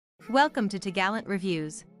Welcome to Gallant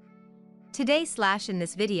Reviews. Today in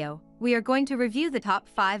this video, we are going to review the top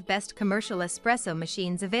 5 best commercial espresso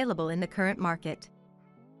machines available in the current market.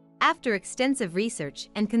 After extensive research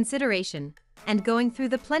and consideration, and going through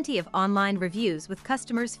the plenty of online reviews with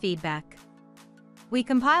customers' feedback, we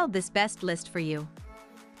compiled this best list for you.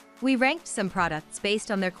 We ranked some products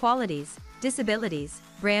based on their qualities, disabilities,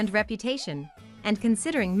 brand reputation, and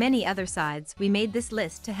considering many other sides, we made this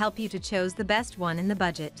list to help you to choose the best one in the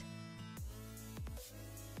budget.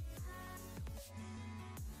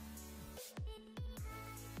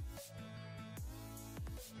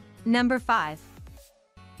 Number 5.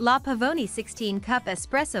 La Pavoni 16-cup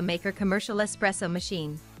espresso maker commercial espresso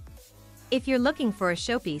machine. If you're looking for a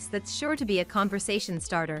showpiece that's sure to be a conversation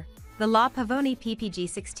starter, the La Pavoni PPG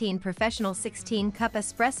 16 professional 16-cup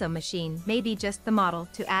espresso machine may be just the model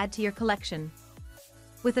to add to your collection.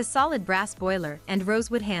 With a solid brass boiler and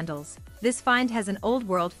rosewood handles, this find has an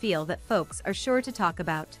old-world feel that folks are sure to talk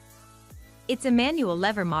about. It's a manual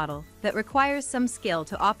lever model that requires some skill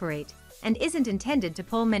to operate and isn't intended to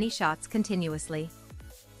pull many shots continuously.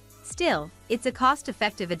 Still, it's a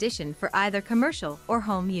cost-effective addition for either commercial or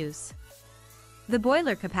home use. The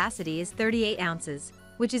boiler capacity is 38 ounces,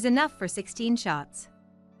 which is enough for 16 shots.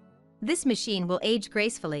 This machine will age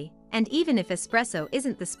gracefully, and even if espresso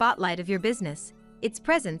isn't the spotlight of your business, its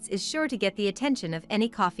presence is sure to get the attention of any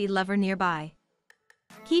coffee lover nearby.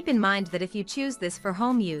 Keep in mind that if you choose this for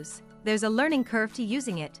home use, there's a learning curve to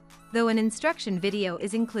using it, though an instruction video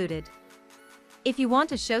is included. If you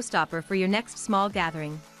want a showstopper for your next small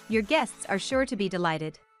gathering, your guests are sure to be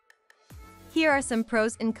delighted. Here are some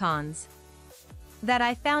pros and cons that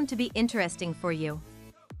I found to be interesting for you.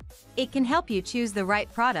 It can help you choose the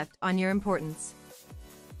right product on your importance.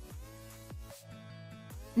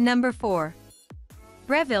 Number 4.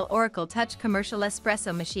 Breville Oracle Touch Commercial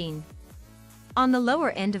Espresso Machine. On the lower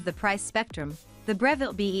end of the price spectrum, the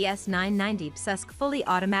Breville BES 990 PSUSK fully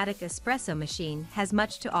automatic espresso machine has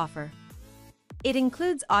much to offer. It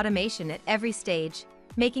includes automation at every stage,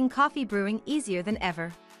 making coffee brewing easier than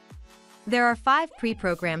ever. There are 5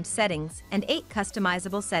 pre-programmed settings and 8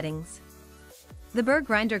 customizable settings. The burr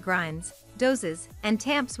grinder grinds, doses, and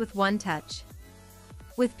tamps with one touch.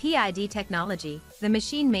 With PID technology, the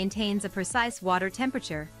machine maintains a precise water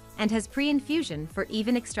temperature and has pre-infusion for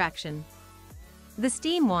even extraction. The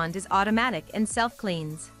steam wand is automatic and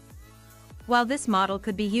self-cleans. While this model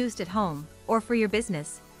could be used at home or for your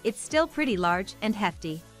business, it's still pretty large and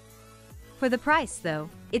hefty. For the price though,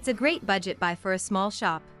 it's a great budget buy for a small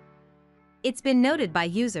shop. It's been noted by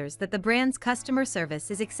users that the brand's customer service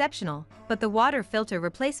is exceptional, but the water filter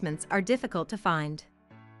replacements are difficult to find.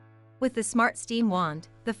 With the smart steam wand,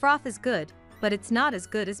 the froth is good, but it's not as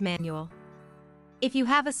good as manual. If you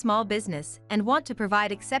have a small business and want to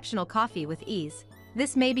provide exceptional coffee with ease,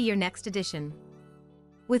 this may be your next addition.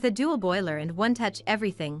 With a dual boiler and one-touch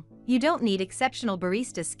everything, you don't need exceptional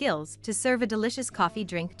barista skills to serve a delicious coffee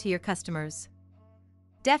drink to your customers.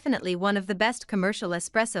 Definitely one of the best commercial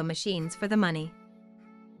espresso machines for the money.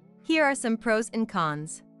 Here are some pros and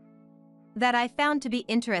cons that I found to be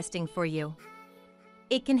interesting for you.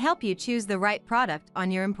 It can help you choose the right product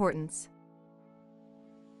on your importance.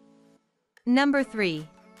 Number 3.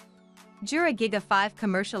 Jura Giga 5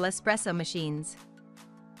 Commercial Espresso Machines.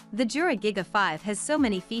 The Jura Giga 5 has so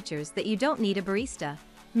many features that you don't need a barista,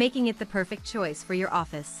 making it the perfect choice for your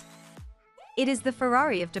office. It is the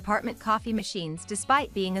Ferrari of department coffee machines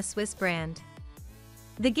despite being a Swiss brand.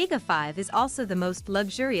 The Giga 5 is also the most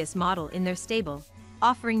luxurious model in their stable,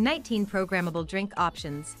 offering 19 programmable drink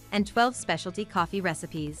options and 12 specialty coffee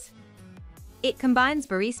recipes. It combines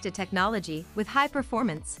barista technology with high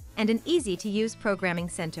performance and an easy-to-use programming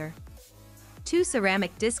center. 2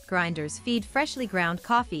 ceramic disc grinders feed freshly ground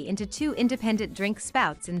coffee into 2 independent drink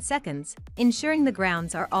spouts in seconds, ensuring the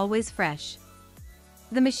grounds are always fresh.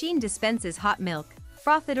 The machine dispenses hot milk,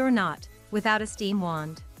 froth it or not, without a steam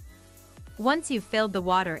wand. Once you've filled the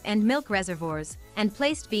water and milk reservoirs and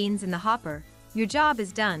placed beans in the hopper, your job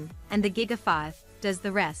is done, and the Giga 5 does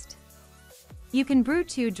the rest. You can brew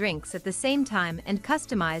 2 drinks at the same time and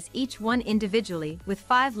customize each one individually with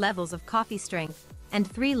 5 levels of coffee strength and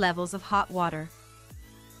 3 levels of hot water.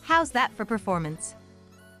 How's that for performance?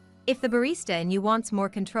 If the barista in you wants more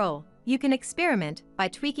control, you can experiment by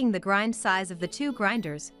tweaking the grind size of the 2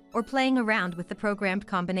 grinders or playing around with the programmed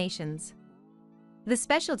combinations. The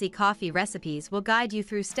specialty coffee recipes will guide you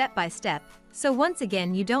through step by step, so once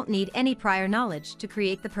again you don't need any prior knowledge to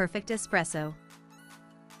create the perfect espresso.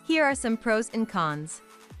 Here are some pros and cons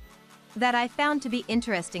that I found to be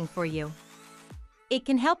interesting for you. It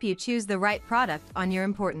can help you choose the right product on your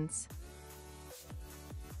importance.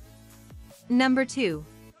 Number 2.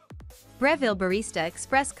 Breville Barista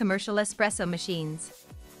Express Commercial Espresso Machines.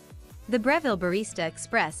 The Breville Barista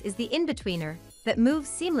Express is the in-betweener that moves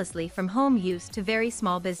seamlessly from home use to very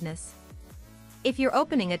small business. If you're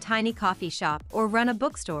opening a tiny coffee shop or run a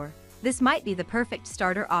bookstore, this might be the perfect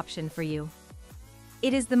starter option for you.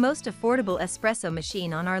 It is the most affordable espresso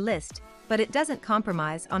machine on our list, but it doesn't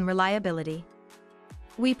compromise on reliability.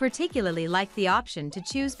 We particularly like the option to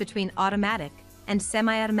choose between automatic and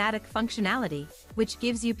semi-automatic functionality, which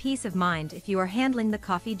gives you peace of mind if you are handling the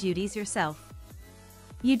coffee duties yourself.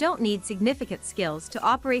 You don't need significant skills to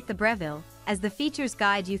operate the Breville, as the features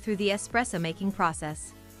guide you through the espresso making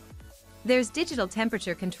process. There's digital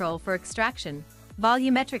temperature control for extraction,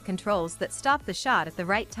 volumetric controls that stop the shot at the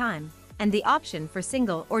right time, and the option for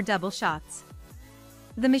single or double shots.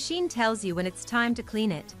 The machine tells you when it's time to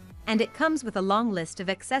clean it, and it comes with a long list of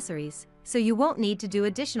accessories, so you won't need to do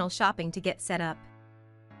additional shopping to get set up.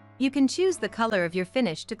 You can choose the color of your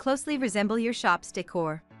finish to closely resemble your shop's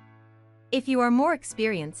decor. If you are more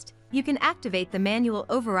experienced, you can activate the manual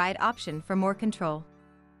override option for more control.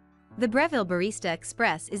 The Breville Barista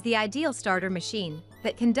Express is the ideal starter machine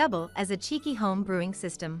that can double as a cheeky home brewing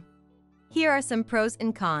system. Here are some pros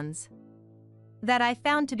and cons that I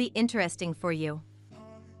found to be interesting for you.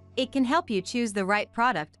 It can help you choose the right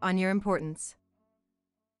product on your importance.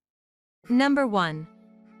 Number 1.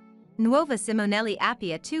 Nuova Simonelli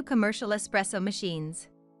Appia 2 Commercial Espresso Machines.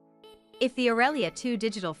 If the Aurelia 2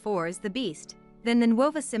 Digital 4 is the beast, then the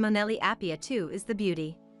Nuova Simonelli Appia 2 is the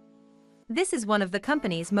beauty. This is one of the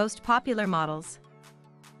company's most popular models.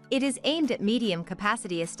 It is aimed at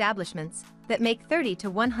medium-capacity establishments that make 30 to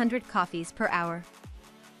 100 coffees per hour.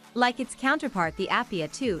 Like its counterpart, the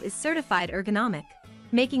Appia 2 is certified ergonomic,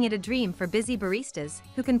 making it a dream for busy baristas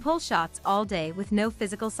who can pull shots all day with no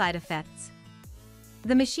physical side effects.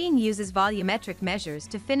 The machine uses volumetric measures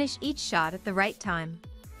to finish each shot at the right time.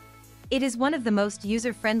 It is one of the most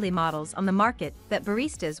user-friendly models on the market that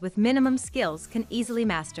baristas with minimum skills can easily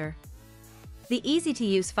master. The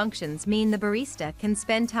easy-to-use functions mean the barista can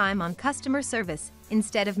spend time on customer service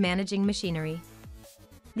instead of managing machinery.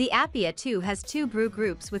 The Appia 2 has 2 brew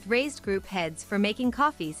groups with raised group heads for making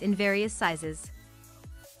coffees in various sizes.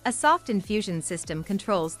 A soft infusion system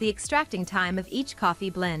controls the extracting time of each coffee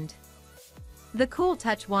blend. The cool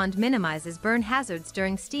touch wand minimizes burn hazards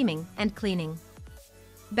during steaming and cleaning.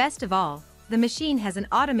 Best of all, the machine has an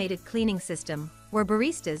automated cleaning system, where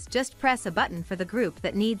baristas just press a button for the group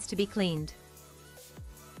that needs to be cleaned.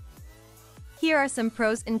 Here are some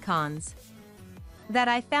pros and cons that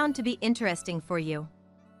I found to be interesting for you.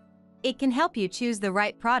 It can help you choose the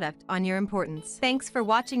right product on your importance. Thanks for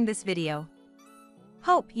watching this video.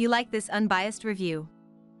 Hope you like this unbiased review.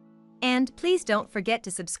 And please don't forget to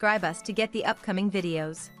subscribe us to get the upcoming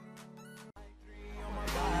videos.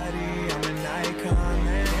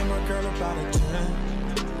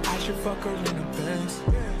 I should fuck her in the Benz.